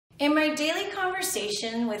In my daily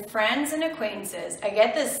conversation with friends and acquaintances, I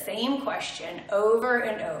get the same question over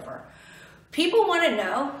and over. People want to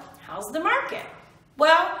know, how's the market?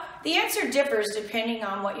 Well, the answer differs depending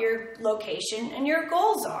on what your location and your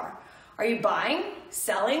goals are. Are you buying,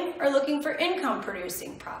 selling, or looking for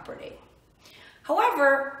income-producing property?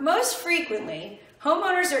 However, most frequently,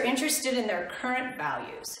 homeowners are interested in their current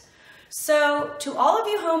values. So, to all of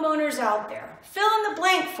you homeowners out there, fill in the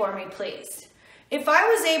blank for me, please. If I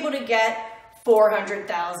was able to get $400,000,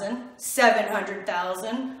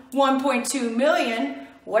 $700,000, $1.2 million,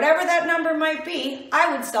 whatever that number might be,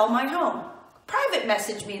 I would sell my home. Private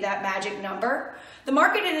message me that magic number. The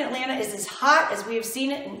market in Atlanta is as hot as we have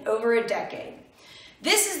seen it in over a decade.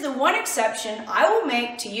 This is the one exception I will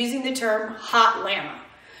make to using the term hot llama.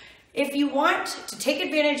 If you want to take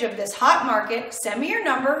advantage of this hot market, send me your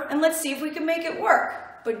number and let's see if we can make it work.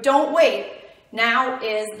 But don't wait. Now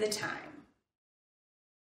is the time.